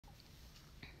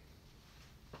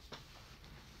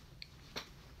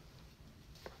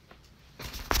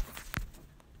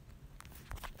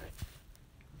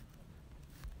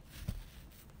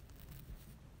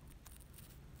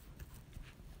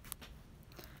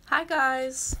Hi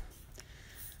guys,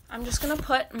 I'm just gonna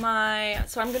put I'm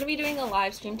gonna be doing a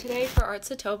live stream today for Arts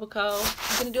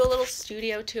Etobicoke. I'm gonna do a little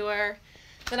studio tour,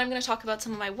 then I'm gonna talk about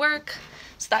some of my work,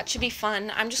 so that should be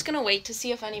fun. I'm just gonna wait to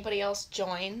see if anybody else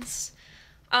joins.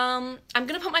 I'm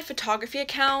gonna put my photography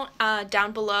account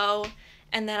down below,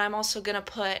 and then I'm also gonna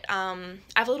put, I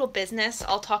have a little business,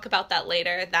 I'll talk about that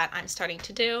later, that I'm starting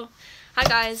to do. Hi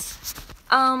guys.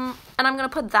 And I'm gonna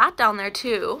put that down there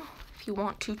too, if you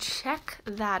want to check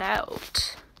that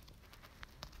out.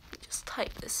 Just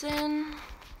type this in.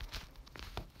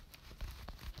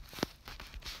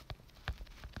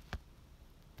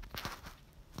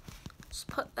 Just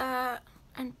put that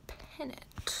and pin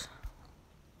it.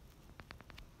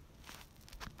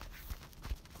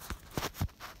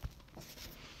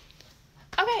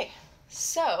 Okay,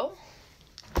 so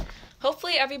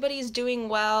hopefully everybody's doing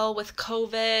well with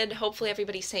COVID. Hopefully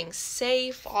everybody's staying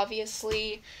safe,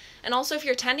 obviously. And also, if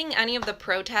you're attending any of the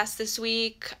protests this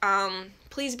week,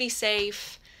 please be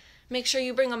safe. Make sure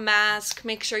you bring a mask.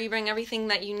 Make sure you bring everything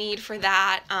that you need for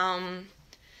that.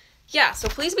 Yeah, so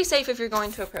please be safe if you're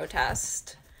going to a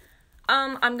protest.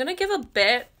 I'm going to give a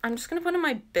bit. I'm just going to put in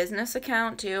my business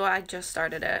account, too. I just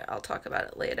started it. I'll talk about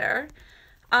it later.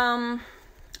 I'm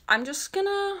just going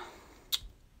to...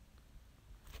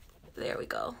 There we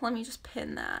go. Let me just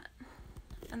pin that.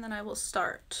 And then I will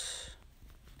start.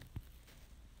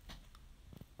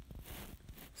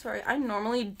 Sorry, I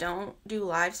normally don't do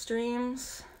live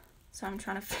streams, so I'm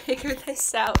trying to figure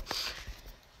this out.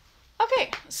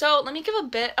 Okay, so let me give a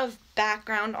bit of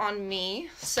background on me.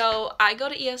 So I go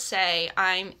to ESA.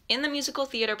 I'm in the musical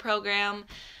theater program,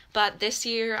 but this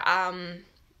year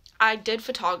I did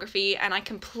photography and I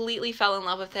completely fell in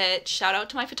love with it. Shout out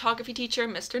to my photography teacher,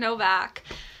 Mr. Novak.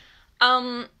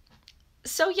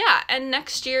 So yeah, and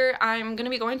next year I'm going to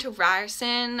be going to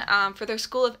Ryerson for their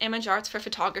School of Image Arts for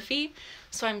Photography.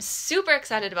 So I'm super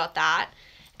excited about that,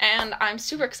 and I'm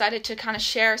super excited to kind of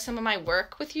share some of my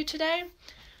work with you today.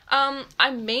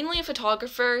 I'm mainly a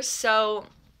photographer, so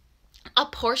a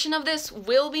portion of this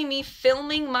will be me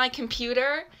filming my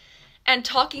computer and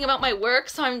talking about my work,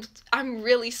 so I'm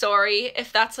really sorry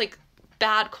if that's like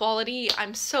bad quality.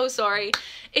 I'm so sorry.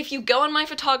 If you go on my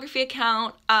photography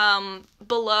account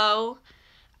below,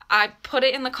 I put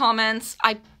it in the comments.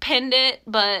 I pinned it,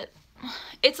 but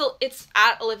it's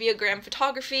at Olivia Graham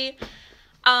Photography.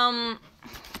 I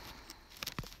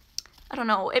don't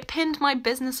know. It pinned my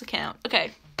business account.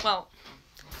 Okay, well,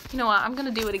 you know what? I'm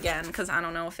gonna do it again because I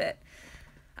don't know if it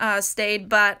stayed,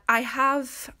 but I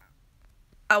have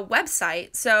a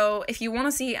website, so if you want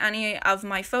to see any of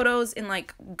my photos in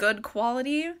like good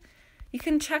quality, you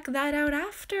can check that out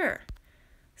after.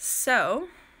 So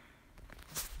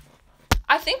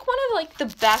I think one of like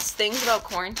the best things about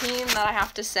quarantine that I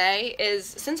have to say is,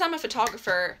 since I'm a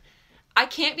photographer, I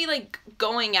can't be like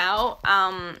going out,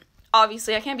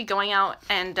 obviously I can't be going out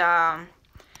and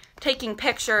taking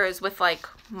pictures with like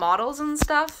models and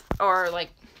stuff, or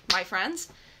like my friends.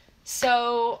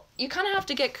 So you kind of have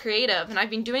to get creative, and I've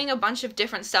been doing a bunch of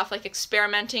different stuff, like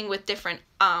experimenting with different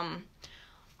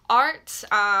arts.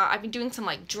 I've been doing some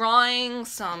like drawing,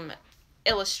 some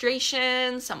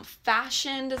illustration, some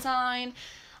fashion design.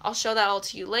 I'll show that all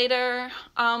to you later.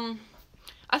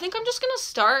 I think I'm just gonna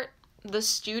start the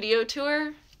studio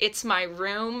tour. It's my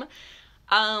room.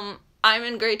 I'm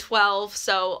in grade 12,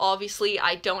 so obviously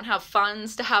I don't have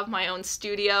funds to have my own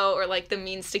studio or like the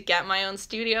means to get my own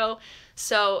studio.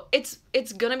 So it's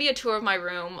gonna be a tour of my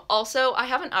room. Also, I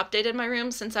haven't updated my room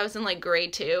since I was in like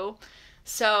grade 2.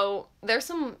 So there's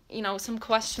some, some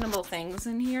questionable things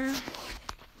in here.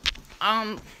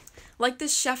 Like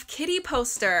this Chef Kitty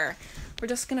poster. We're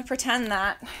just gonna pretend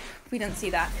that we didn't see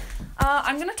that.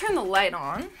 I'm gonna turn the light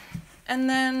on, and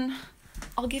then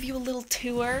I'll give you a little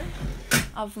tour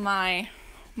of my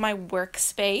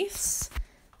workspace.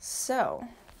 So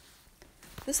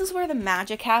this is where the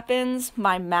magic happens,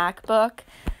 my MacBook.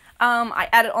 I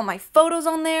edit all my photos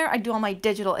on there. I do all my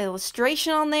digital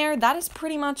illustration on there. That is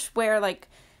pretty much where like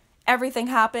everything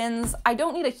happens. I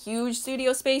don't need a huge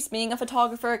studio space being a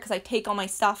photographer because I take all my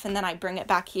stuff and then I bring it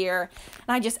back here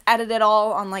and I just edit it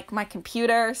all on like my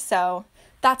computer, so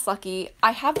that's lucky.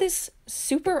 I have this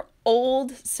super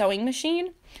old sewing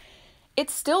machine. It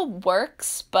still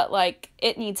works, but like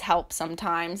it needs help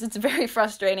sometimes. It's very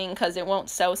frustrating because it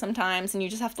won't sew sometimes and you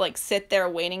just have to like sit there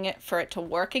waiting for it to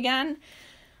work again.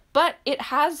 But it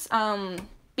has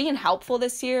been helpful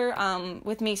this year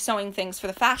with me sewing things for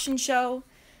the fashion show,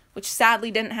 which sadly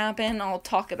didn't happen. I'll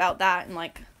talk about that in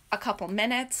like a couple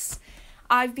minutes.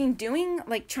 I've been doing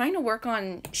like trying to work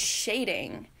on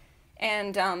shading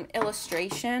and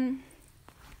illustration.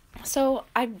 So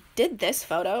I did this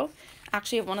photo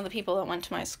actually of one of the people that went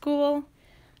to my school.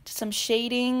 Just some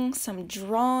shading, some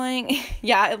drawing.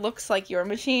 Yeah, it looks like your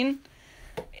machine.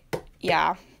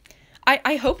 Yeah.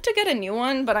 I hope to get a new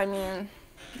one, but I mean,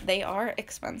 they are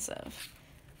expensive.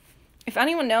 If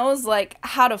anyone knows, like,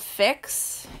 how to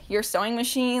fix your sewing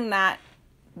machine, that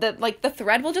the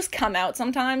thread will just come out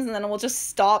sometimes and then it will just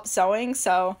stop sewing.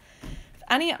 So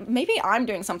maybe I'm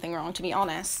doing something wrong, to be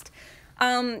honest.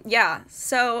 Yeah,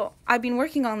 so I've been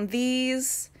working on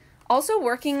these, also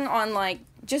working on like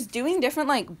just doing different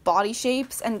like body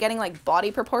shapes and getting like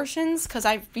body proportions, because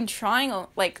I've been trying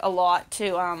like a lot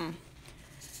to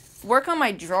work on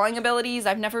my drawing abilities.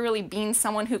 I've never really been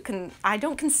someone who I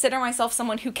don't consider myself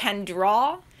someone who can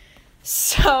draw,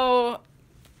 so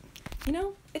you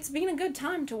know, it's been a good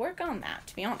time to work on that,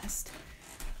 to be honest.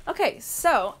 Okay,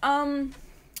 so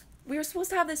we were supposed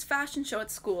to have this fashion show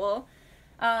at school,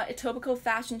 Etobicoke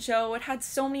fashion show. It had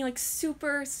so many like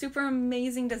super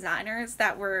amazing designers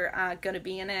that were gonna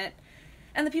be in it,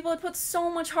 and the people had put so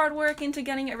much hard work into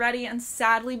getting it ready, and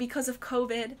sadly because of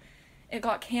COVID it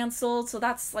got canceled, so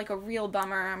that's like a real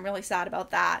bummer. I'm really sad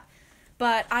about that,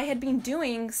 but I had been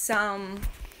doing some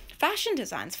fashion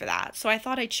designs for that, so I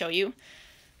thought I'd show you.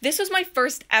 This was my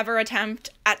first ever attempt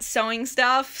at sewing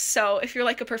stuff, so if you're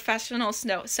like a professional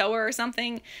sewer or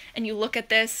something and you look at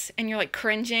this and you're like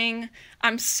cringing,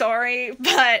 I'm sorry,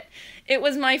 but it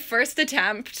was my first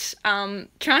attempt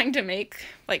trying to make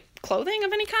like clothing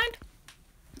of any kind.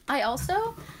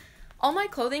 All my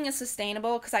clothing is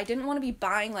sustainable because I didn't want to be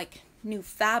buying like new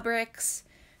fabrics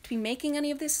to be making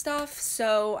any of this stuff,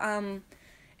 so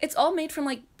it's all made from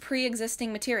like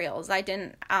pre-existing materials. I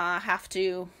didn't have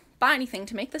to buy anything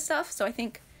to make this stuff, so I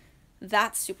think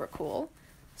that's super cool.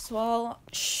 So I'll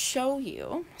show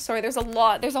you. Sorry, there's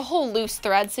a whole loose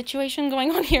thread situation going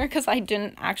on here because I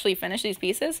didn't actually finish these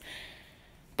pieces.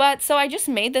 But so I just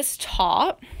made this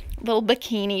top, little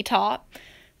bikini top.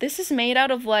 This is made out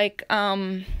of like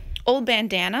old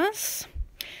bandanas,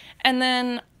 and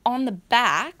then on the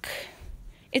back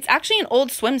it's actually an old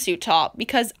swimsuit top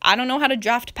because I don't know how to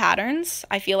draft patterns.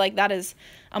 I feel like that is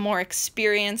a more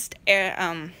experienced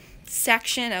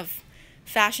section of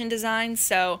fashion design,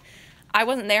 so I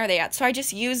wasn't there yet, so I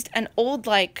just used an old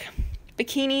like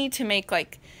bikini to make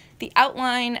like the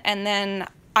outline, and then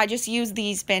I just used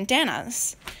these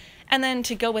bandanas, and then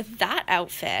to go with that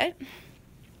outfit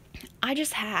I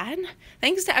just had,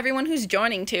 thanks to everyone who's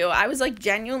joining too. I was like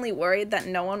genuinely worried that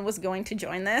no one was going to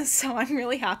join this, so I'm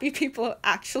really happy people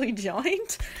actually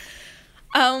joined.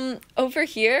 Over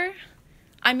here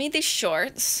I made these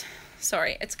shorts.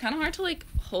 Sorry, it's kind of hard to like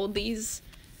hold these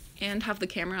and have the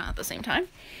camera at the same time.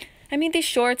 I made these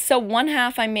shorts, so one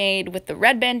half I made with the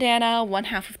red bandana, one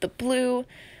half with the blue.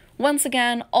 Once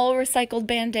again, all recycled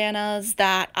bandanas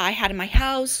that I had in my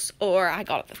house or I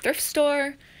got at the thrift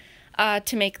store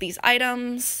to make these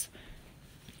items.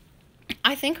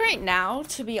 I think right now,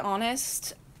 to be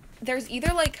honest, there's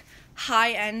either like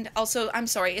high-end, also, I'm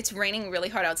sorry, it's raining really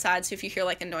hard outside, so if you hear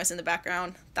like a noise in the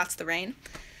background, that's the rain.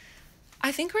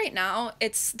 I think right now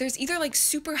there's either like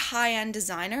super high-end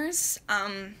designers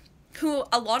who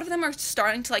a lot of them are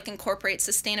starting to like incorporate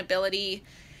sustainability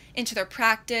into their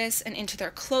practice and into their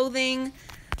clothing.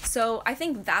 So I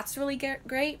think that's really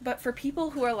great. But for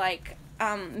people who are like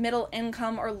middle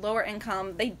income or lower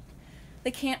income,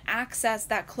 they can't access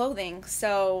that clothing.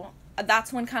 So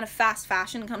that's when kind of fast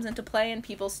fashion comes into play and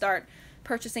people start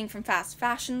purchasing from fast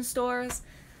fashion stores.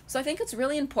 So I think it's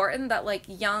really important that like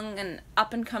young and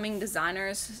up and coming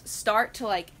designers start to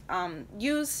like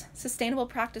use sustainable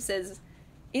practices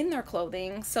in their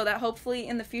clothing, so that hopefully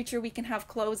in the future we can have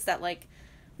clothes that like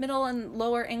middle and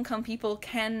lower income people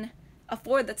can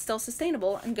afford, that's still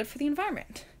sustainable and good for the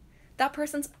environment. That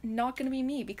person's not going to be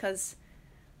me because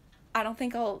I don't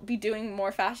think I'll be doing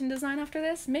more fashion design after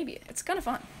this. Maybe. It's kind of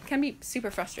fun. It can be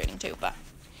super frustrating too, but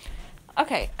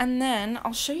okay. And then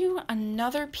I'll show you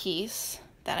another piece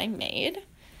that I made.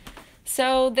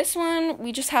 So this one,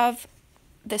 we just have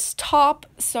this top.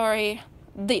 Sorry,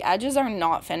 the edges are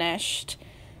not finished.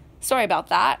 Sorry about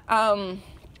that.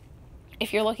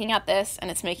 If you're looking at this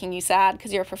and it's making you sad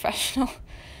because you're a professional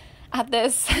at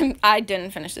this, I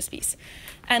didn't finish this piece.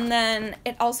 And then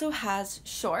it also has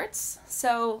shorts.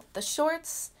 So the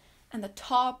shorts and the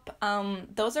top,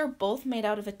 those are both made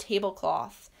out of a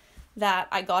tablecloth that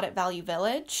I got at Value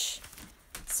Village.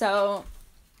 So,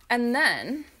 and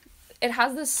then it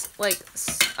has this like,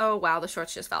 oh wow, the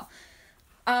shorts just fell.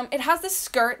 It has this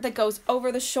skirt that goes over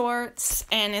the shorts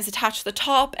and is attached to the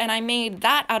top, and I made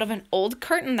that out of an old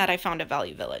curtain that I found at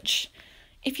Value Village.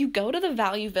 If you go to the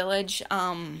Value Village,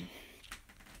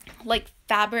 like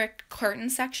fabric curtain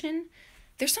section,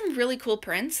 there's some really cool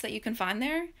prints that you can find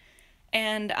there,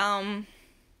 And,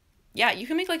 yeah, you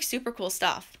can make, like, super cool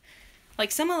stuff.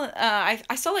 Like, some of,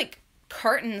 I saw, like,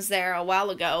 curtains there a while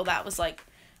ago that was, like,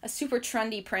 a super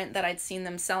trendy print that I'd seen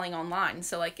them selling online.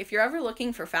 So, like, if you're ever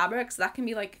looking for fabrics, that can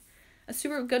be, like, a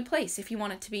super good place if you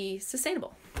want it to be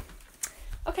sustainable.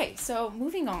 Okay, so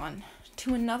moving on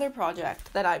to another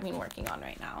project that I've been working on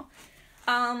right now.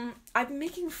 I've been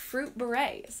making fruit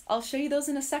berets. I'll show you those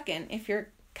in a second if you're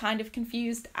kind of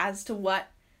confused as to what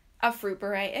a fruit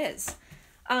beret is.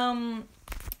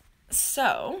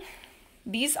 So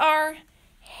these are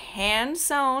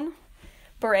hand-sewn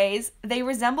berets. They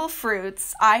resemble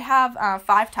fruits. I have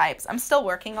 5 types. I'm still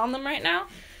working on them right now.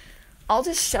 I'll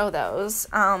just show those.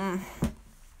 I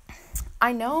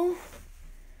know.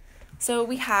 So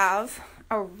we have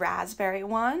a raspberry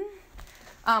one.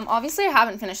 Obviously I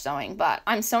haven't finished sewing, but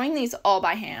I'm sewing these all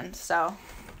by hand, so.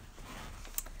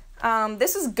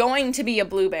 This is going to be a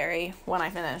blueberry when I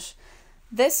finish.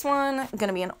 This one,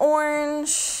 gonna be an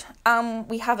orange.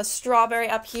 We have a strawberry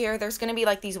up here. There's gonna be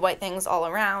like these white things all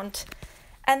around.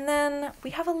 And then we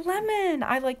have a lemon.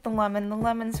 I like the lemon. The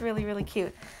lemon's really, really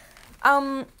cute.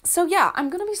 So yeah, I'm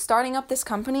gonna be starting up this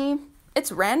company.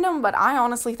 It's random, but I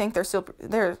honestly think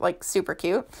they're like super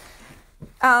cute.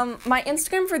 My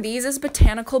Instagram for these is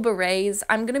Botanical Berets.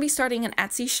 I'm gonna be starting an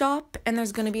Etsy shop, and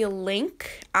there's gonna be a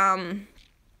link on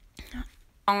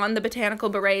the Botanical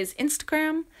Berets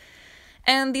Instagram.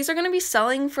 And these are gonna be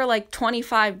selling for like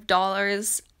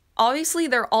 $25. Obviously,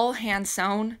 they're all hand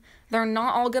sewn. They're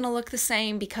not all gonna look the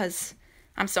same because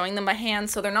I'm sewing them by hand,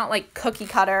 so they're not like cookie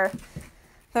cutter.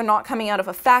 They're not coming out of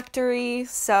a factory,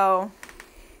 so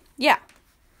yeah.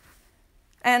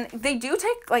 And they do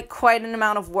take like quite an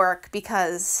amount of work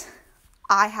because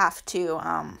I have to,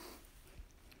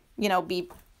 you know, be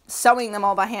sewing them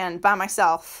all by hand by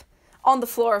myself on the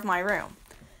floor of my room.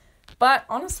 But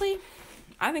honestly,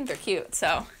 I think they're cute,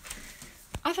 so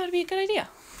I thought it'd be a good idea.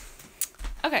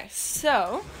 Okay,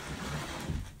 so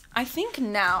I think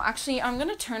now, actually, I'm going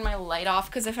to turn my light off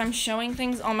because if I'm showing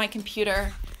things on my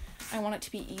computer, I want it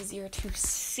to be easier to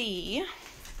see.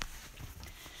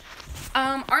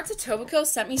 Arts Etobicoke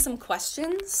sent me some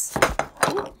questions.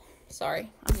 Ooh, sorry,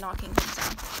 I'm knocking things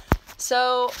down.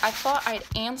 So I thought I'd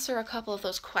answer a couple of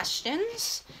those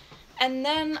questions, and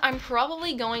then I'm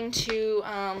probably going to,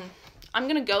 I'm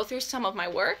going to go through some of my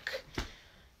work,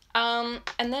 and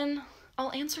then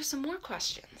I'll answer some more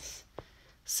questions.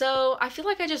 So I feel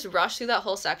like I just rushed through that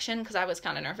whole section because I was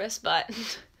kind of nervous, but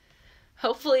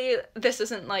hopefully this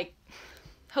isn't like,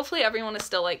 hopefully everyone is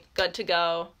still like good to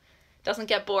go, doesn't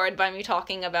get bored by me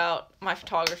talking about my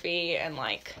photography, and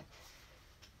like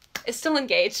is still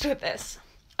engaged with this.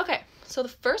 Okay, so the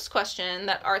first question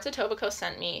that Arts Etobicoke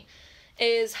sent me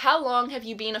is, how long have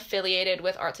you been affiliated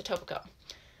with Arts Etobicoke?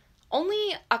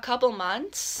 Only a couple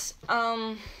months.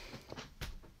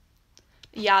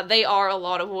 Yeah, they are a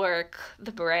lot of work.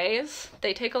 The berets,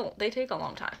 they take a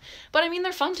long time. But I mean,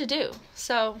 they're fun to do.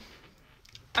 So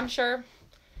I'm sure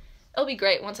it'll be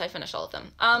great once I finish all of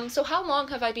them. So how long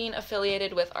have I been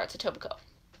affiliated with Arts Etobicoke?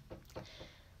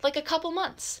 Like a couple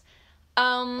months.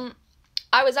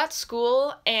 I was at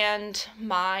school and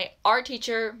my art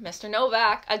teacher, Mr.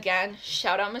 Novak, again,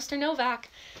 shout out Mr. Novak,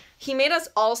 he made us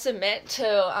all submit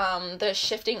to the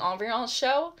Shifting Environs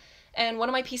show, and one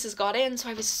of my pieces got in, so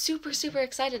I was super, super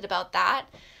excited about that.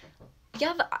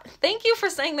 Yeah, thank you for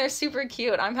saying they're super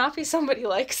cute. I'm happy somebody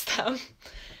likes them.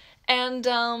 And,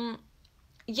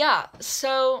 yeah,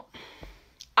 so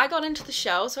I got into the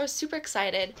show, so I was super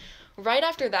excited. Right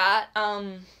after that,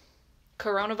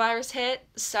 coronavirus hit,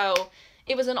 so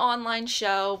it was an online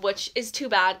show, which is too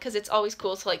bad because it's always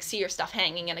cool to like see your stuff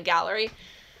hanging in a gallery.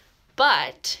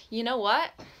 But you know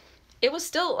what? It was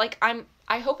still like,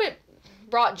 I hope it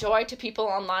brought joy to people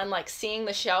online, like seeing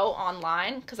the show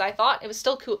online, because I thought it was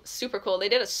still cool, super cool. They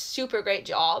did a super great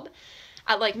job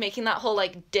at like making that whole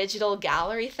like digital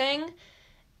gallery thing.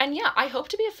 And yeah, I hope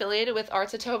to be affiliated with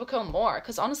Arts Etobicoke more,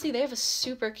 because honestly, they have a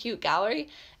super cute gallery.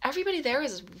 Everybody there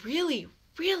is really,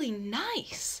 really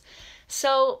nice.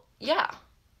 So yeah,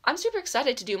 I'm super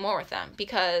excited to do more with them,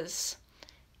 because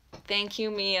thank you,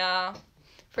 Mia,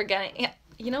 for getting,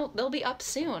 you know, they'll be up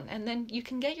soon, and then you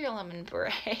can get your lemon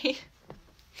beret.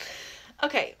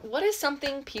 Okay, what is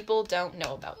something people don't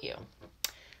know about you?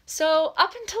 So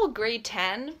up until grade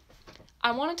 10,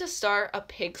 I wanted to start a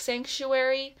pig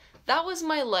sanctuary. That was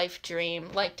my life dream,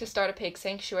 like to start a pig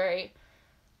sanctuary.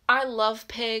 I love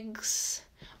pigs.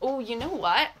 Oh, you know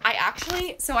what?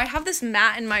 So I have this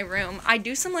mat in my room. I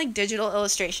do some like digital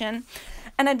illustration,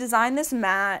 and I designed this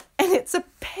mat, and it's a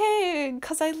pig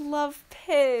because I love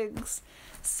pigs.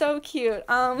 So cute.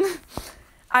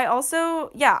 I also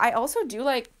do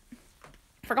like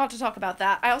forgot to talk about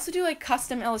that. I also do, like,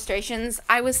 custom illustrations.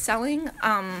 I was selling,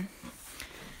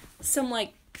 some,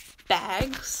 like,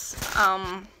 bags,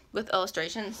 with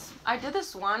illustrations. I did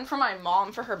this one for my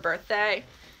mom for her birthday.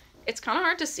 It's kind of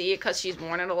hard to see because she's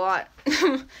worn it a lot.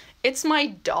 It's my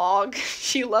dog.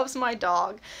 She loves my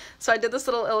dog. So I did this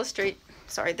little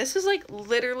sorry, this is, like,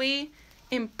 literally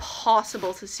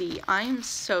impossible to see. I am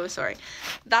so sorry.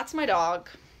 That's my dog.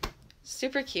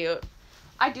 Super cute.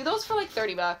 I do those for, like,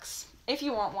 $30 if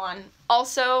you want one.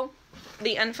 Also,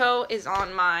 the info is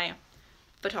on my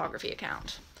photography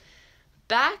account.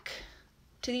 Back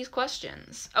to these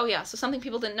questions. Oh yeah, so something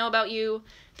people didn't know about you.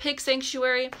 Pig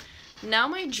sanctuary. Now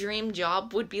my dream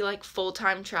job would be, like,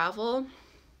 full-time travel.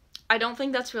 I don't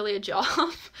think that's really a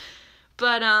job.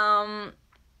 But,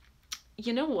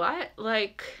 you know what?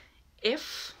 Like,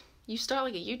 if you start,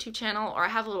 like, a YouTube channel or I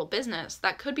have a little business,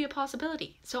 that could be a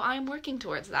possibility. So I am working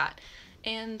towards that.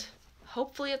 And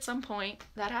hopefully at some point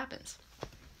that happens.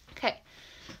 Okay.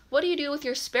 What do you do with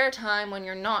your spare time when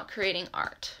you're not creating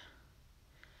art?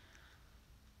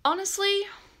 Honestly,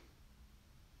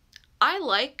 I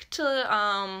like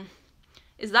to,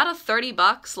 is that a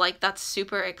 $30, like, that's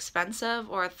super expensive,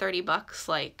 or a $30,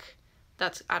 like,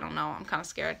 that's, I don't know, I'm kind of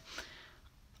scared.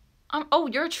 Oh,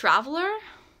 you're a traveler?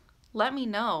 Let me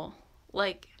know,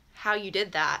 like, how you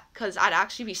did that, because I'd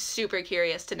actually be super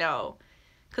curious to know,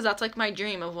 because that's, like, my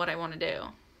dream of what I want to do.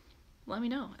 Let me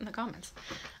know in the comments.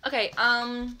 Okay,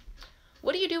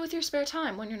 what do you do with your spare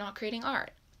time when you're not creating art?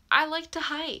 I like to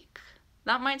hike.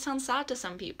 That might sound sad to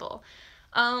some people.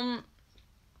 I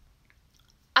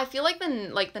feel like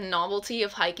the novelty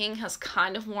of hiking has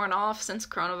kind of worn off since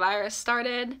coronavirus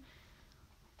started.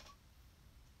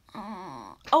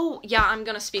 Oh, yeah, I'm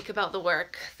gonna speak about the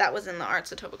work that was in the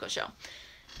Arts Etobicoke show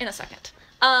in a second.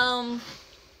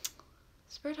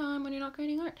 Spare time when you're not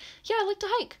creating art. Yeah, I like to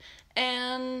hike.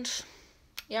 And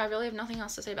yeah, I really have nothing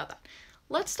else to say about that.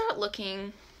 Let's start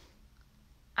looking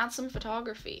at some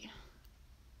photography.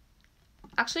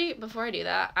 Actually, before I do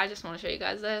that, I just want to show you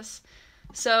guys this.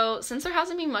 So, since there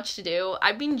hasn't been much to do,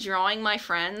 I've been drawing my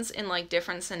friends in, like,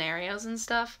 different scenarios and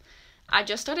stuff. I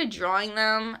just started drawing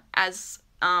them as,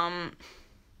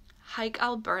 Hike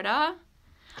Alberta.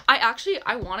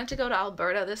 I wanted to go to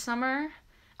Alberta this summer.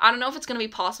 I don't know if it's going to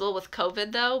be possible with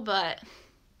COVID, though, but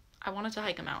I wanted to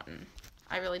hike a mountain.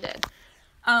 I really did.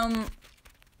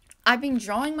 I've been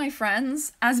drawing my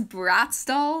friends as Bratz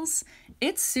dolls.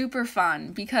 It's super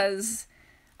fun because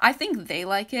I think they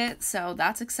like it, so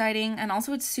that's exciting. And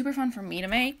also it's super fun for me to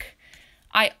make.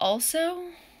 I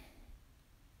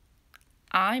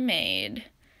made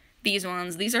these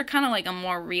ones. These are kind of like a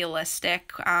more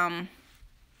realistic one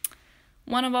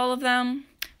of all of them.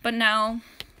 But now,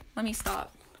 let me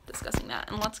stop discussing that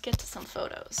and let's get to some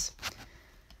photos.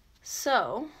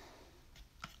 So,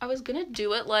 I was gonna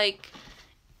do it like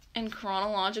in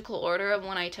chronological order of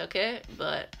when I took it,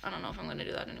 but I don't know if I'm gonna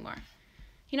do that anymore.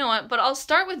 You know what, but I'll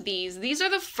start with these. These are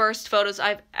the first photos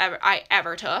I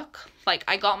ever took. Like,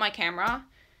 I got my camera,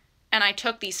 and I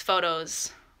took these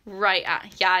photos right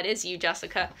at, yeah, it is you,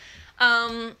 Jessica.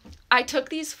 I took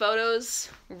these photos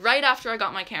right after I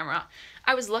got my camera.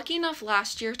 I was lucky enough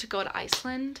last year to go to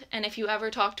Iceland, and if you ever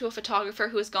talk to a photographer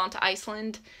who has gone to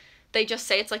Iceland, they just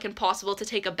say it's, like, impossible to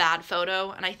take a bad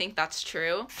photo, and I think that's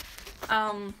true.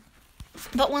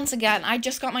 But once again, I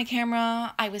just got my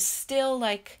camera. I was still,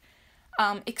 like,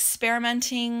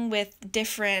 experimenting with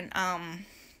different,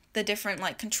 the different,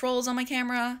 like, controls on my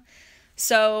camera.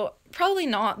 So, probably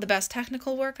not the best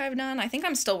technical work I've done. I think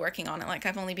I'm still working on it. Like,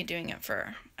 I've only been doing it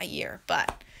for a year,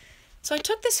 but. So, I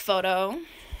took this photo.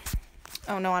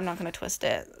 Oh, no, I'm not going to twist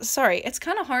it. Sorry, it's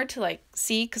kind of hard to, like,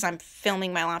 see because I'm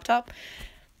filming my laptop.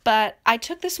 But I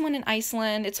took this one in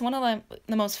Iceland. It's one of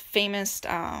the most famous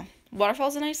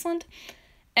waterfalls in Iceland.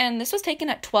 And this was taken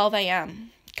at 12 a.m.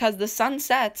 because the sun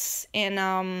sets in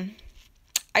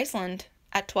Iceland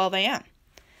at 12 a.m.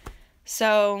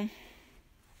 So,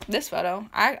 this photo,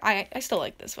 I still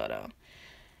like this photo.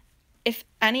 If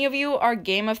any of you are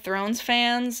Game of Thrones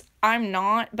fans, I'm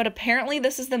not, but apparently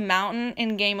this is the mountain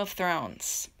in Game of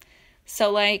Thrones. So,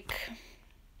 like,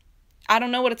 I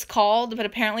don't know what it's called, but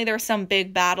apparently there was some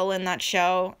big battle in that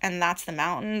show, and that's the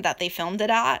mountain that they filmed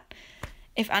it at.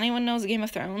 If anyone knows Game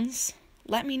of Thrones,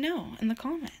 let me know in the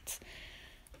comments.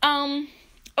 Oh,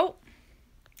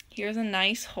 here's a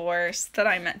nice horse that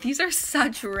I met. These are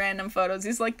such random photos.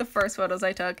 These are, like, the first photos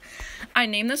I took. I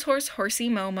named this horse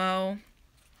Horsey Momo.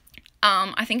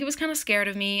 I think he was kind of scared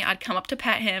of me. I'd come up to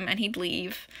pet him, and he'd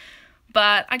leave.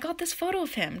 But I got this photo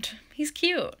of him. He's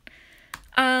cute.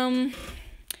 I'm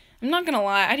not gonna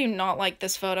lie, I do not like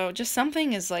this photo. Just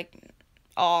something is, like,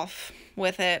 off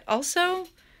with it. Also,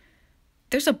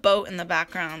 there's a boat in the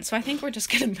background, so I think we're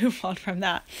just gonna move on from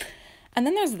that. And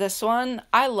then there's this one.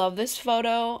 I love this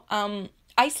photo.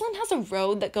 Iceland has a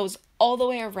road that goes all the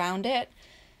way around it.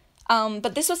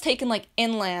 But this was taken like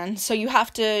inland, so you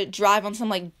have to drive on some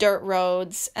like dirt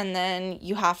roads, and then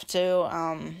you have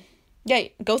to,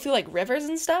 go through like rivers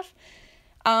and stuff.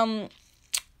 The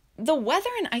weather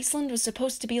in Iceland was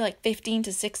supposed to be like 15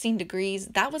 to 16 degrees.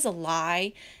 That was a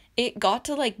lie. It got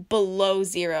to like below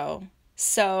 0.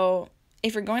 So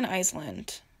if you're going to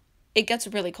Iceland, it gets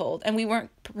really cold, and we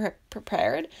weren't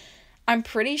prepared. I'm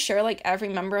pretty sure like every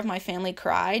member of my family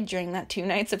cried during that 2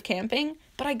 nights of camping,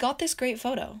 but I got this great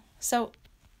photo. So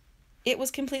it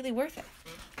was completely worth it.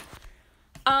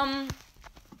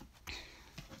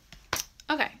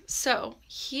 Okay, so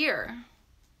here,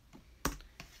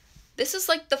 this is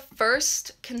like the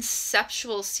first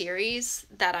conceptual series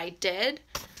that I did.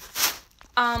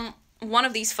 One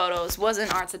of these photos was in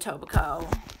Arts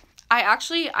Etobicoke.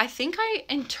 I think I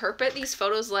interpret these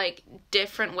photos like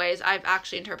different ways. I've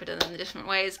actually interpreted them in different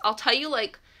ways. I'll tell you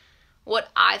like what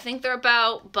I think they're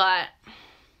about,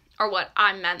 or what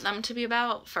I meant them to be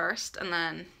about first, and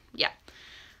then, yeah.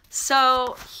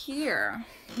 So here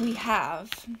we have,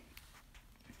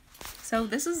 so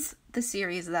this is the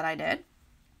series that I did.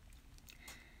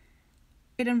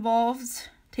 It involves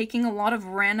taking a lot of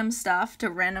random stuff to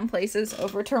random places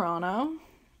over Toronto.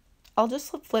 I'll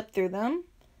just flip through them.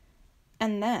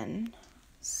 And then,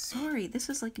 sorry, this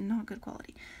is like not good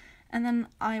quality. And then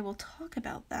I will talk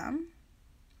about them.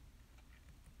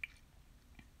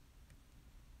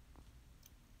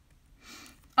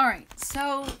 Alright,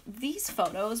 so these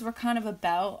photos were kind of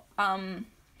about,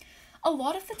 a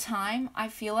lot of the time I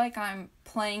feel like I'm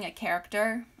playing a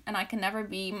character and I can never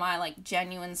be my like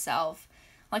genuine self.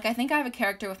 Like, I think I have a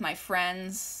character with my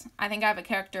friends. I think I have a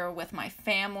character with my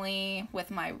family,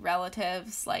 with my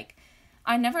relatives. Like,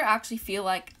 I never actually feel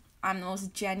like I'm the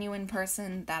most genuine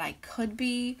person that I could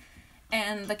be.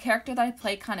 And the character that I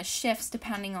play kind of shifts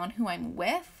depending on who I'm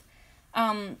with.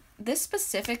 This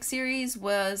specific series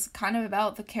was kind of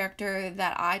about the character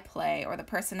that I play, or the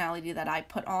personality that I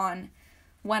put on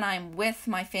when I'm with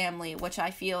my family, which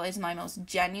I feel is my most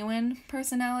genuine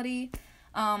personality.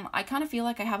 I kind of feel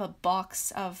like I have a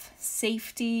box of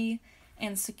safety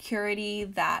and security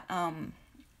that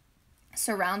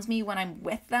surrounds me when I'm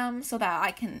with them, so that I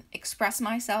can express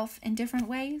myself in different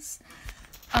ways.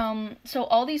 So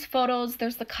all these photos,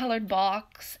 there's the colored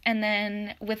box, and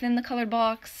then within the colored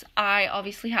box, I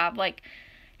obviously have like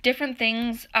different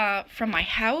things from my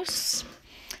house.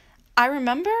 I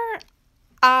remember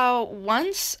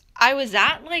once I was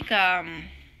at like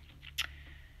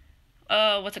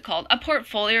what's it called? A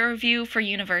portfolio review for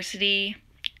university.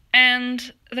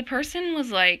 And the person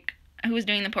was like, who was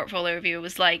doing the portfolio review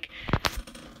was like,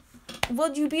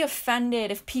 would you be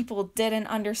offended if people didn't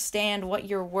understand what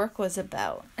your work was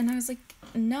about? And I was like,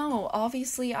 no,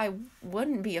 obviously I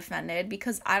wouldn't be offended,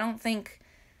 because I don't think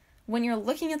when you're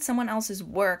looking at someone else's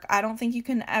work, I don't think you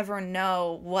can ever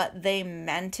know what they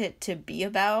meant it to be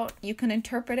about. You can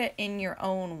interpret it in your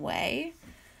own way.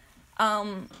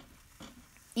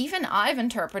 Even I've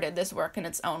interpreted this work in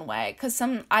its own way, because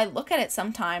I look at it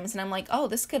sometimes and I'm like, oh,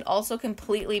 this could also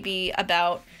completely be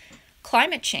about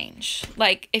climate change.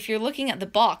 Like, if you're looking at the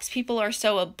box, people are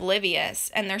so oblivious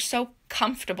and they're so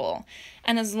comfortable.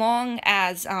 And as long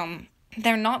as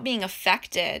they're not being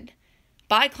affected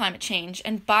by climate change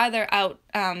and by their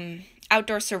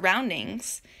outdoor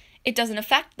surroundings, it doesn't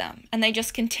affect them, and they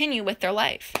just continue with their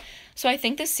life. So I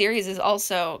think this series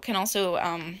can also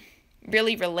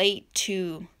really relate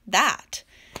to that.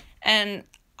 And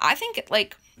I think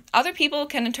like other people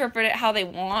can interpret it how they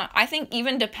want. I think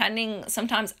even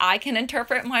sometimes I can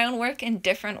interpret my own work in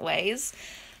different ways.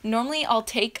 Normally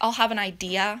I'll have an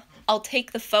idea, I'll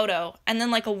take the photo, and then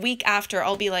like a week after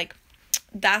I'll be like,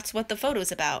 that's what the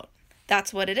photo's about.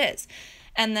 That's what it is.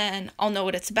 And then I'll know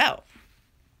what it's about.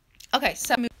 Okay,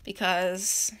 so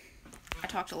because I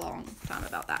talked a long time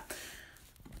about that.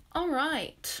 All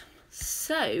right,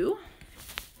 so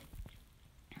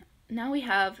now we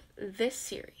have this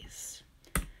series.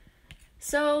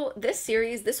 So this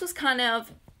was kind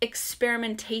of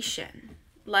experimentation.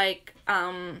 Like,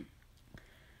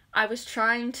 I was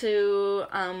trying to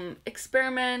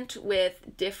experiment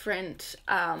with different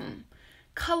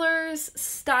colors,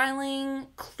 styling,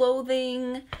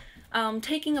 clothing,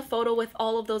 taking a photo with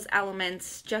all of those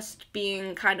elements just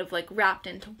being kind of like wrapped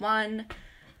into one.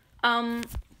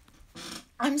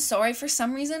 I'm sorry, for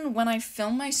some reason, when I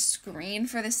film my screen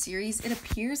for this series, it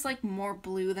appears like more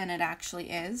blue than it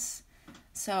actually is.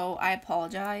 So I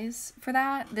apologize for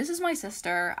that. This is my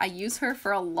sister. I use her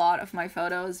for a lot of my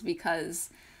photos because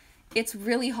it's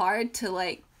really hard to,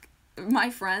 like, my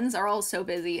friends are all so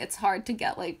busy. It's hard to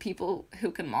get, like, people who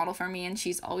can model for me, and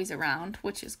she's always around,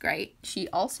 which is great. She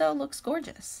also looks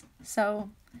gorgeous. So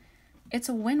it's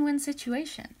a win-win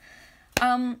situation.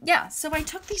 Yeah, so I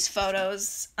took these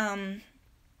photos.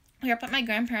 We were up at my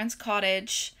grandparents'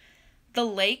 cottage. The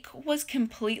lake was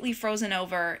completely frozen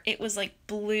over. It was, like,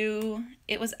 blue.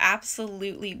 It was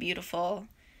absolutely beautiful.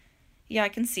 Yeah, I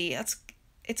can see.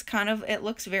 It's kind of, it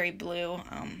looks very blue,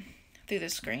 through the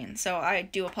screen, so I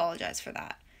do apologize for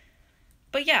that.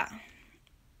 But yeah,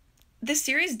 this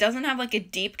series doesn't have, like, a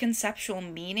deep conceptual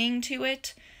meaning to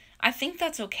it. I think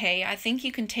that's okay. I think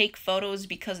you can take photos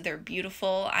because they're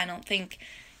beautiful. I don't think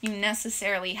you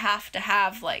necessarily have to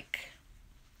have, like,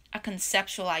 a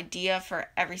conceptual idea for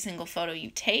every single photo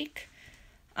you take.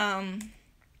 Yeah,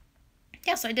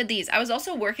 so I did these. I was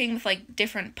also working with, like,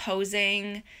 different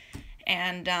posing,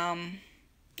 and,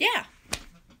 yeah.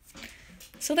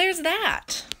 So there's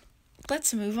that.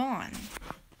 Let's move on.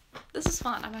 This is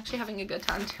fun. I'm actually having a good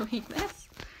time doing this.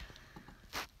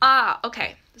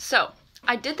 Okay. So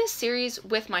I did this series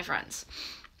with my friends.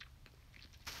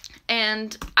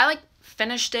 And I, like,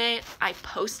 finished it. I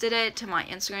posted it to my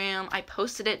Instagram. I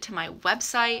posted it to my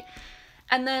website.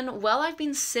 And then while I've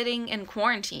been sitting in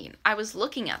quarantine, I was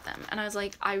looking at them. And I was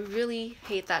like, I really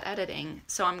hate that editing.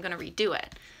 So I'm going to redo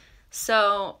it.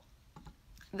 So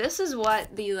this is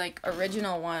what the, like,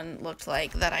 original one looked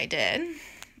like that I did.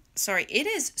 Sorry, it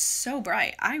is so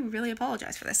bright. I really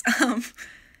apologize for this.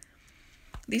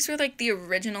 These were, like, the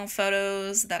original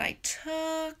photos that I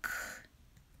took.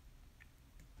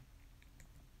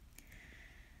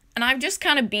 And I've just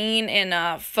kind of been in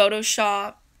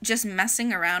Photoshop, just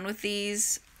messing around with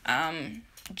these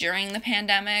during the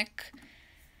pandemic.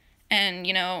 And,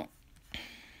 you know,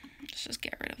 let's just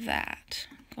get rid of that.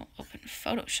 Go open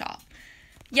Photoshop.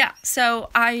 Yeah, so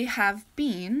I have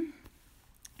been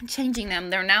changing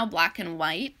them. They're now black and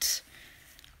white.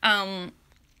 I'm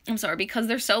sorry, because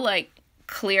they're so, like,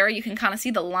 clear, you can kind of see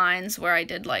the lines where I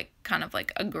did, like, kind of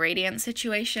like a gradient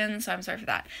situation, so I'm sorry for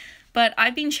that. But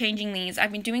I've been changing these.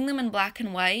 I've been doing them in black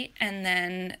and white, and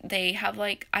then they have,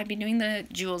 like, I've been doing the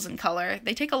jewels in color.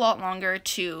 They take a lot longer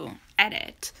to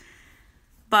edit,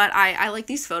 but I like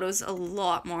these photos a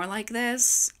lot more like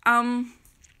this.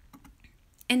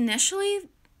 Initially,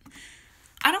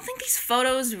 I don't think these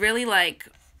photos really, like,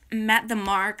 met the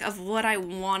mark of what I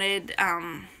wanted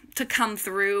to come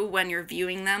through when you're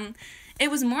viewing them.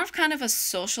 It was more of kind of a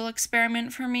social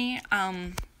experiment for me.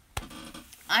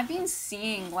 I've been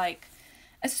seeing, like,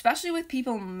 especially with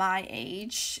people my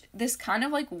age, this kind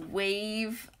of, like,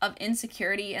 wave of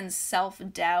insecurity and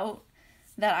self-doubt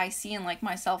that I see in, like,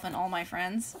 myself and all my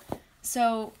friends.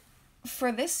 So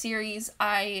for this series,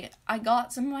 I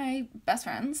got some of my best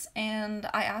friends, and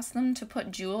I asked them to put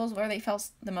jewels where they felt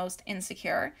the most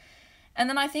insecure. And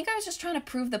then I think I was just trying to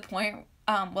prove the point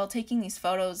while taking these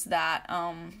photos that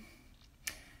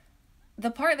the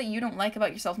part that you don't like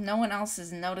about yourself, no one else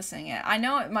is noticing it. I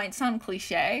know it might sound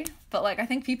cliche, but, like, I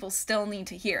think people still need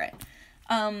to hear it.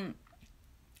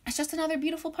 It's just another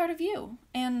beautiful part of you,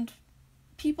 and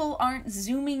people aren't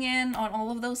zooming in on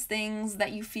all of those things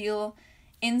that you feel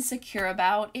insecure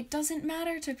about. It doesn't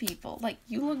matter to people. Like,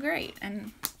 you look great,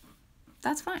 and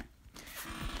that's fine.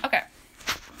 Okay.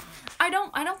 I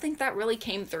don't think that really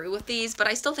came through with these, but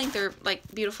I still think they're, like,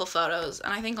 beautiful photos,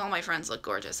 and I think all my friends look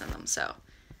gorgeous in them, so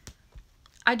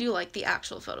I do like the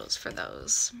actual photos for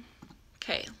those.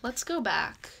 Okay, let's go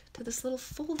back to this little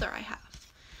folder I have.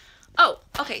 Oh,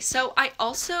 okay, so I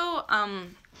also,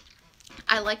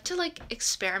 I like to, like,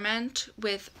 experiment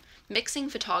with mixing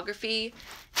photography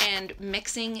and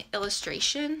mixing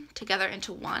illustration together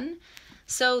into one.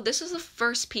 So this is the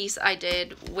first piece I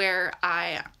did where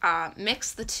I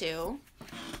mixed the two.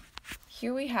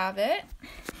 Here we have it.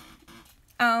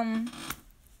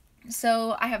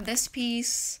 So I have this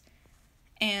piece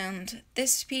and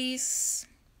this piece.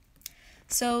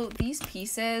 So these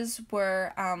pieces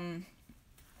were, I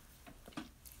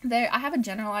have a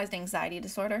generalized anxiety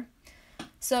disorder.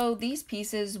 So these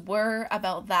pieces were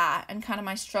about that and kind of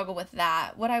my struggle with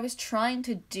that. What I was trying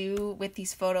to do with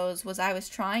these photos was I was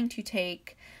trying to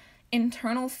take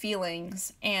internal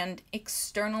feelings and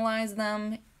externalize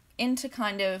them into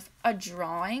kind of a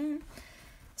drawing.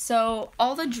 So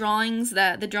all the drawings,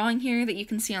 the drawing here that you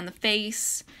can see on the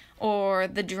face, or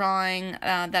the drawing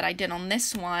that I did on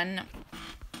this one,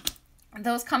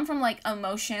 those come from, like,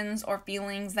 emotions or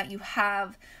feelings that you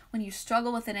have when you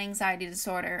struggle with an anxiety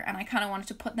disorder, and I kind of wanted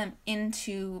to put them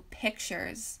into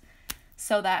pictures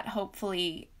so that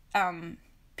hopefully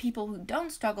people who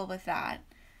don't struggle with that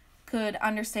could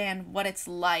understand what it's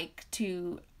like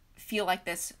to feel like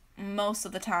this most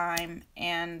of the time,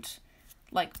 and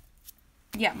like,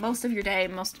 yeah, most of your day,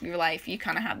 most of your life, you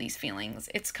kind of have these feelings.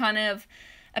 It's kind of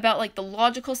about like the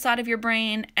logical side of your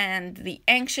brain and the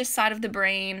anxious side of the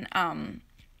brain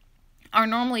are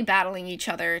normally battling each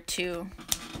other to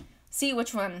see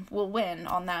which one will win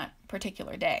on that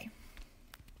particular day.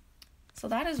 So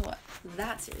that is what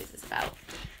that series is about.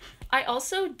 I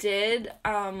also did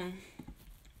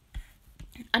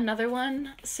another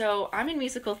one. So I'm in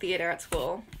musical theater at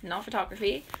school, not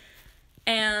photography.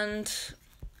 And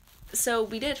so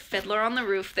we did Fiddler on the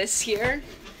Roof this year.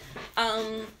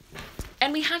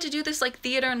 And we had to do this like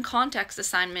theater and context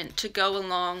assignment to go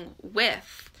along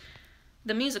with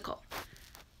the musical.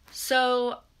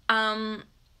 So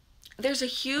there's a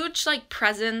huge like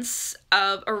presence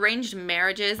of arranged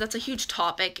marriages. That's a huge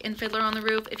topic in Fiddler on the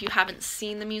Roof if you haven't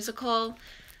seen the musical.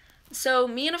 So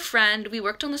me and a friend, we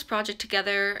worked on this project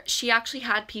together. She actually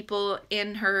had people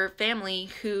in her family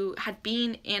who had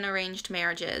been in arranged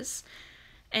marriages.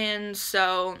 And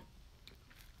so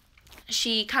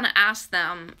she kind of asked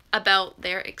them about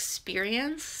their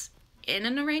experience in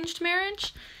an arranged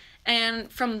marriage.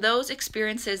 And from those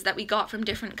experiences that we got from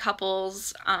different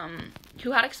couples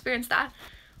who had experienced that,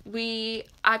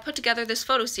 I put together this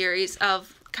photo series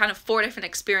of kind of 4 different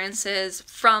experiences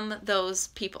from those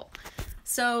people.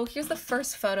 So here's the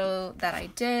first photo that I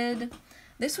did.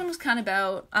 This one was kind of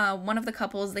about one of the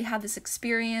couples. They had this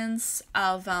experience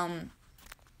of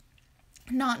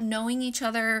not knowing each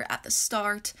other at the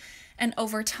start, and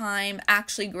over time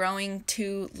actually growing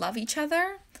to love each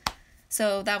other.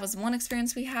 So that was one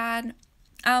experience we had.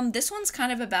 This one's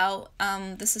kind of about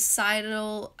the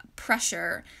societal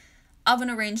pressure of an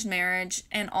arranged marriage,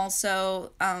 and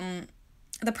also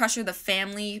the pressure the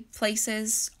family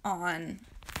places on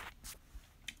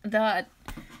the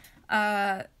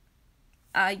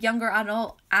younger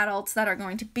adults that are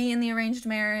going to be in the arranged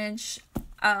marriage.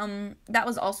 That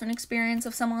was also an experience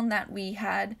of someone that we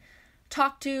had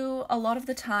talked to. A lot of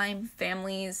the time,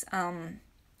 families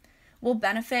will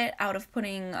benefit out of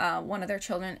putting one of their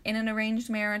children in an arranged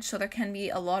marriage, so there can be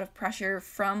a lot of pressure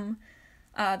from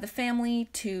the family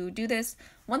to do this.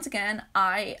 Once again,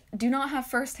 I do not have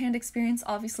first-hand experience,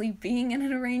 obviously, being in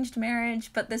an arranged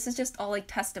marriage, but this is just all like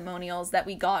testimonials that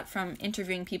we got from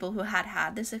interviewing people who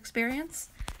had this experience.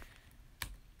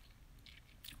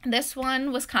 This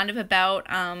one was kind of about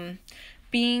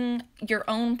being your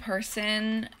own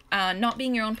person, not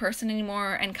being your own person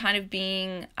anymore, and kind of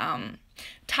being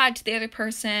tied to the other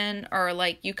person, or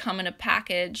like you come in a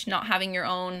package, not having your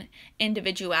own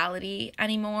individuality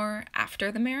anymore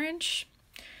after the marriage.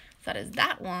 So that is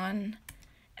that one.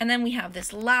 And then we have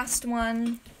this last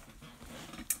one.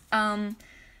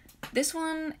 This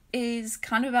one is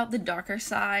kind of about the darker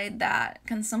side that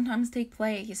can sometimes take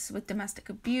place with domestic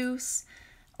abuse,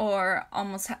 or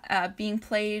almost being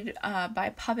played by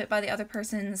a puppet by the other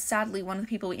person. Sadly, one of the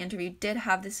people we interviewed did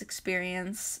have this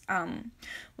experience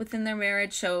within their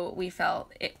marriage, so we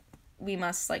felt we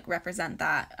must like represent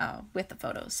that with the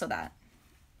photos so that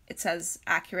it's as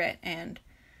accurate and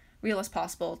real as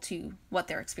possible to what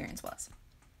their experience was.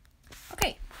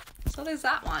 Okay, so there's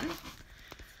that one.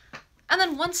 And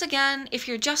then once again, if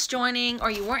you're just joining or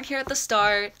you weren't here at the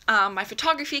start, my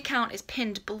photography account is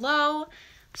pinned below.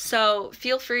 So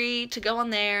feel free to go on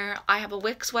there. I have a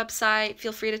Wix website.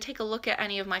 Feel free to take a look at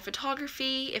any of my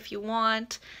photography if you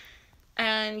want.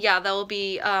 And yeah, that will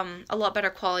be a lot better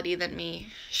quality than me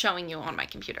showing you on my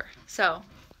computer. So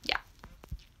yeah.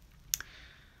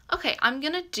 Okay, I'm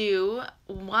gonna do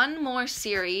one more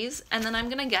series, and then I'm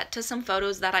gonna get to some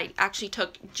photos that I actually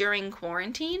took during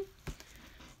quarantine.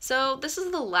 So this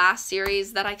is the last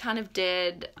series that I kind of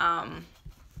did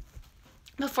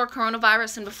before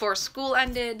coronavirus and before school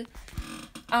ended.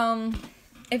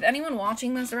 If anyone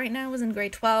watching this right now is in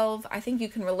grade 12, I think you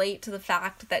can relate to the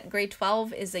fact that grade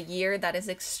 12 is a year that is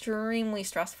extremely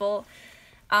stressful.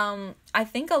 I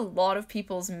think a lot of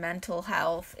people's mental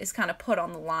health is kind of put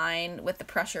on the line with the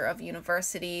pressure of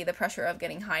university, the pressure of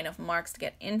getting high enough marks to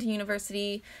get into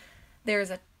university.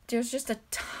 There's just a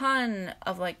ton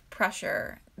of like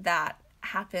pressure that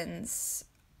happens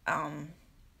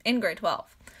in grade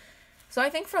 12. So I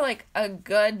think for like a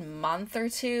good month or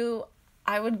two,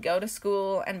 I would go to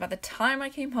school, and by the time I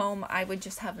came home, I would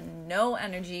just have no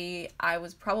energy. I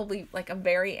was probably like a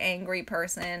very angry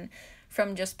person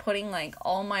from just putting like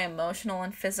all my emotional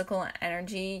and physical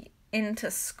energy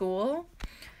into school.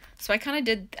 So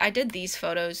I did these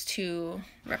photos to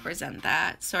represent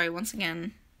that. Sorry, once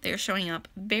again, they're showing up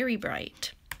very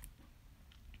bright.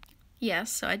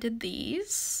 Yes, so I did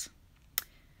these.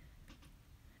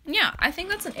 Yeah, I think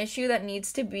that's an issue that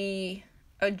needs to be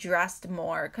addressed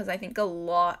more, because I think a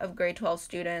lot of grade 12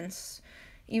 students,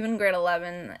 even grade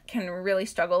 11, can really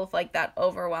struggle with like that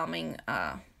overwhelming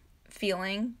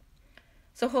feeling.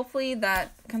 So hopefully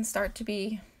that can start to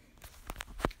be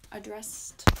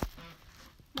addressed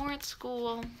more at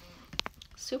school.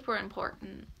 Super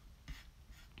important.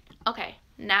 Okay,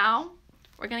 now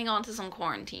we're gonna go into some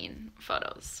quarantine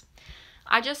photos.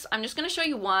 I'm just gonna show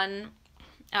you one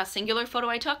singular photo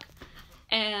I took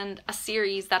and a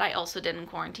series that I also did in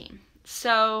quarantine.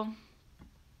 So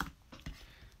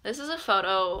this is a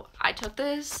photo. I took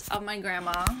this of my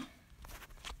grandma.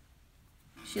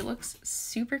 She looks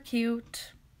super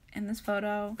cute in this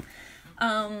photo.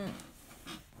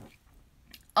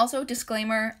 Also,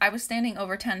 disclaimer, I was standing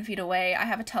over 10 feet away. I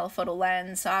have a telephoto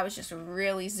lens, so I was just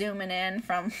really zooming in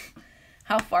from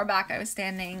how far back I was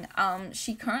standing.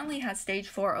 She currently has stage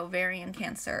 4 ovarian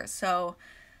cancer, so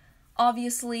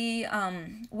obviously,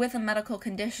 with a medical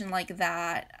condition like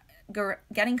that,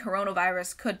 getting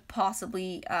coronavirus could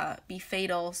possibly be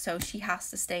fatal, so she has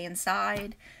to stay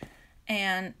inside.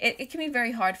 And it can be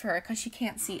very hard for her because she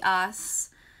can't see us,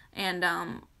 and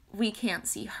we can't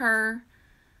see her.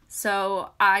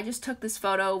 So I just took this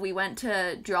photo. We went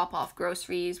to drop off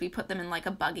groceries. We put them in like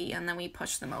a buggy, and then we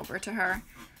pushed them over to her.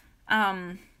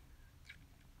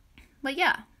 But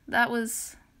yeah, that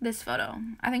was this photo.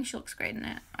 I think she looks great in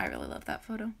it. I really love that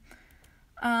photo.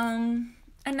 And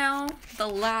now the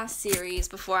last series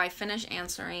before I finish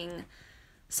answering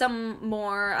some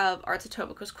more of Arts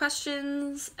Etobicoke's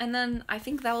questions, and then I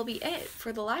think that will be it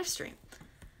for the live stream.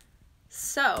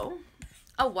 So,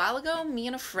 a while ago, me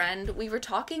and a friend, we were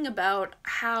talking about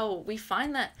how we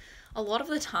find that a lot of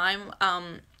the time,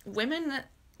 women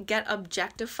get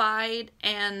objectified,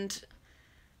 and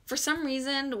for some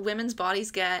reason, women's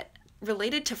bodies get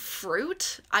related to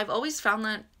fruit. I've always found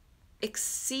that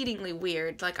exceedingly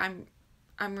weird. Like,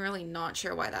 I'm really not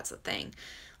sure why that's a thing.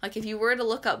 Like, if you were to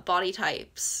look up body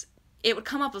types, it would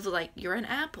come up with, like, you're an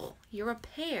apple, you're a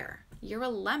pear, you're a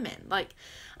lemon. Like,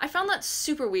 I found that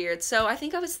super weird. So I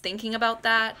think I was thinking about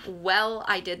that while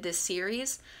I did this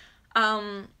series.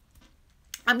 I'm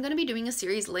going to be doing a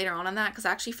series later on that because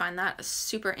I actually find that a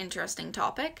super interesting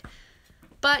topic.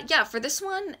 But yeah, for this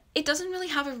one, it doesn't really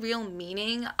have a real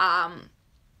meaning.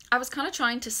 I was kind of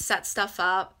trying to set stuff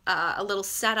up, a little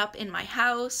setup in my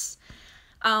house.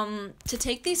 To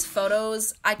take these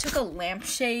photos, I took a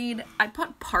lampshade. I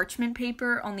put parchment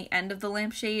paper on the end of the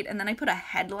lampshade, and then I put a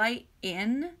headlight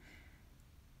in.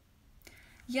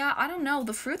 Yeah, I don't know.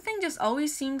 The fruit thing just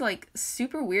always seemed, like,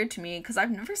 super weird to me, because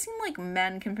I've never seen, like,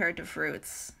 men compared to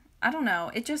fruits. I don't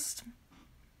know. It just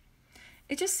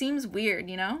seems weird,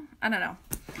 you know? I don't know.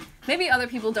 Maybe other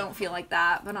people don't feel like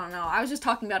that, but I don't know. I was just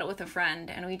talking about it with a friend,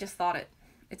 and we just thought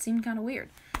it seemed kind of weird.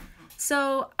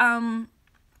 So,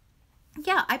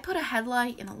 yeah, I put a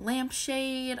headlight in a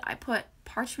lampshade, I put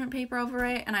parchment paper over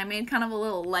it, and I made kind of a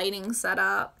little lighting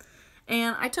setup,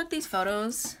 and I took these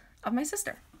photos of my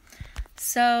sister.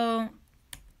 So,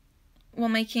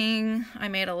 while I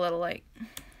made a little, like,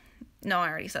 no, I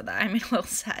already said that, I made a little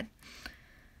set.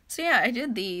 So yeah, I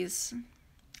did these.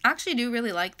 I actually do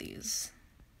really like these.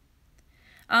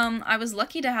 I was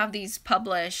lucky to have these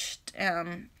published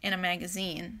in a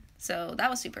magazine, so that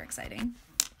was super exciting.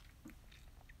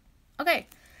 Okay,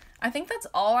 I think that's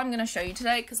all I'm going to show you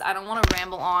today because I don't want to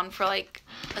ramble on for like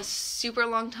a super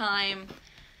long time.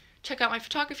 Check out my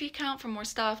photography account for more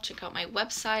stuff. Check out my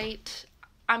website.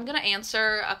 I'm going to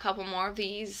answer a couple more of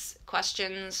these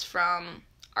questions from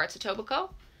Arts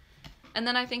Etobicoke, and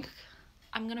then I think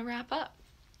I'm going to wrap up.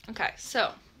 Okay,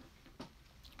 so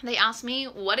they asked me,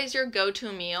 what is your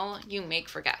go-to meal you make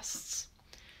for guests?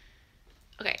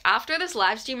 Okay, after this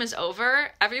live stream is over,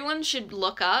 everyone should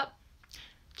look up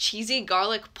cheesy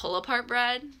garlic pull-apart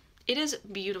bread. It is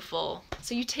beautiful.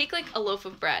 So you take like a loaf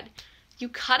of bread, you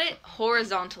cut it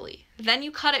horizontally, then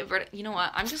you cut it vertically. You know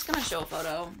what? I'm just gonna show a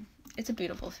photo. It's a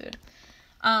beautiful food.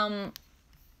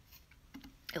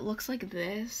 It looks like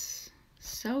this.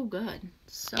 So good.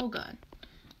 So good.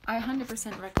 I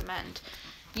 100% recommend.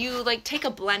 You like take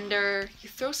a blender, you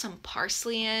throw some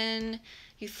parsley in,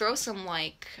 you throw some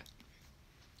like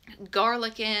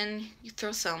garlic in, you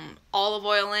throw some olive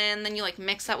oil in, then you like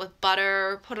mix that with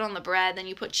butter, put it on the bread, then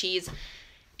you put cheese.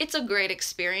 It's a great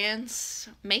experience.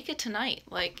 Make it tonight.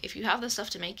 Like, if you have the stuff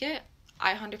to make it,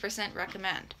 I 100%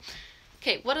 recommend.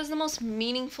 Okay, what is the most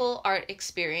meaningful art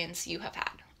experience you have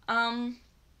had?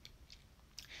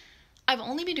 I've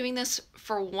only been doing this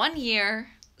for 1 year,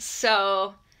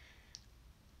 so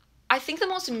I think the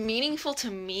most meaningful to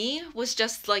me was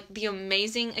just like the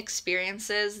amazing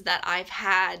experiences that I've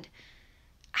had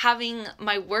having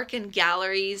my work in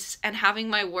galleries and having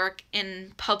my work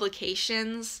in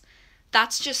publications,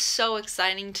 that's just so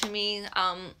exciting to me.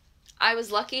 I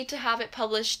was lucky to have it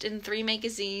published in 3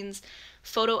 magazines: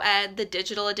 Photo Ed, the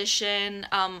digital edition,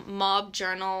 Mob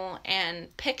Journal,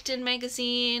 and Picton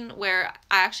Magazine, where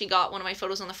I actually got one of my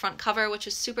photos on the front cover, which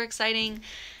was super exciting,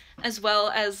 as well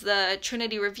as the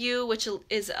Trinity Review, which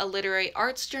is a literary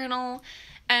arts journal,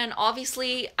 and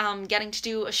obviously getting to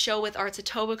do a show with Arts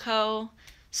Etobicoke,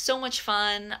 so much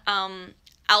fun,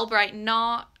 Albright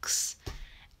Knox,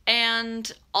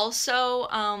 and also,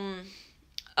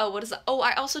 what is that? Oh,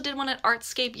 I also did one at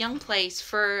Artscape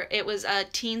Youngplace it was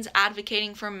teens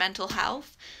advocating for mental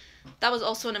health. That was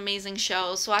also an amazing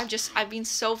show. So I've been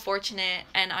so fortunate,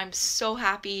 and I'm so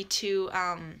happy to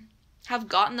have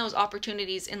gotten those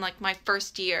opportunities in like my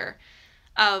first year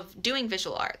of doing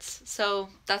visual arts. So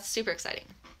that's super exciting.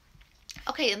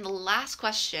 Okay, and the last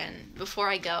question before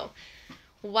I go: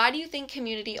 why do you think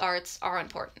community arts are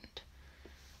important?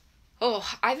 Oh,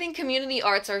 I think community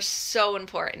arts are so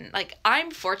important. Like, I'm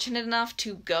fortunate enough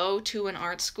to go to an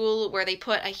art school where they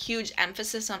put a huge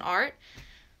emphasis on art,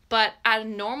 but at a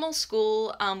normal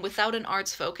school without an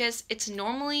arts focus,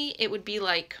 it would be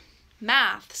like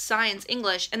math, science,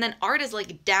 English, and then art is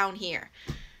like down here,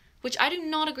 which I do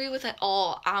not agree with at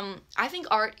all. I think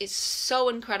art is so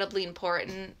incredibly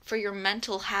important for your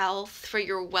mental health, for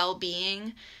your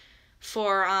well-being,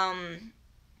 for,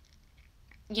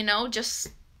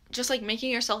 just like making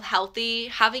yourself healthy,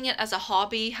 having it as a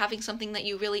hobby, having something that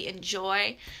you really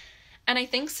enjoy. And I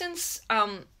think since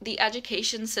the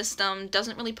education system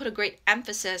doesn't really put a great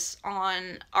emphasis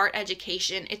on art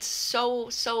education, it's so,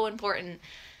 so important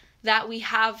that we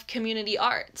have community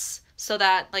arts so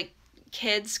that like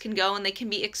kids can go and they can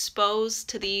be exposed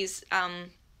to these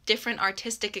different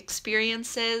artistic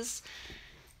experiences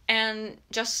and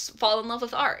just fall in love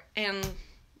with art and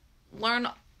learn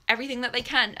everything that they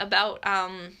can about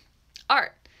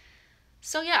art.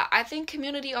 So yeah, I think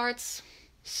community art's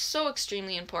so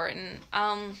extremely important.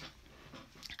 I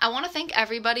want to thank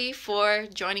everybody for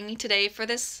joining me today for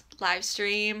this live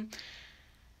stream.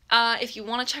 If you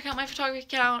want to check out my photography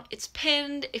account, it's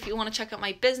pinned. If you want to check out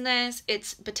my business,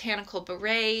 it's Botanical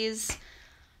Berets.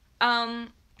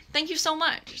 Thank you so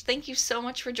much. Thank you so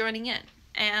much for joining in.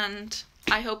 And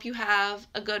I hope you have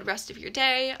a good rest of your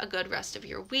day, a good rest of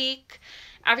your week.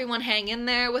 Everyone hang in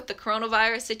there with the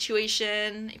coronavirus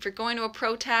situation. If you're going to a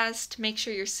protest, make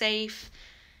sure you're safe.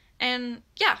 And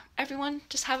yeah, everyone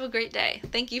just have a great day.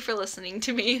 Thank you for listening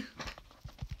to me.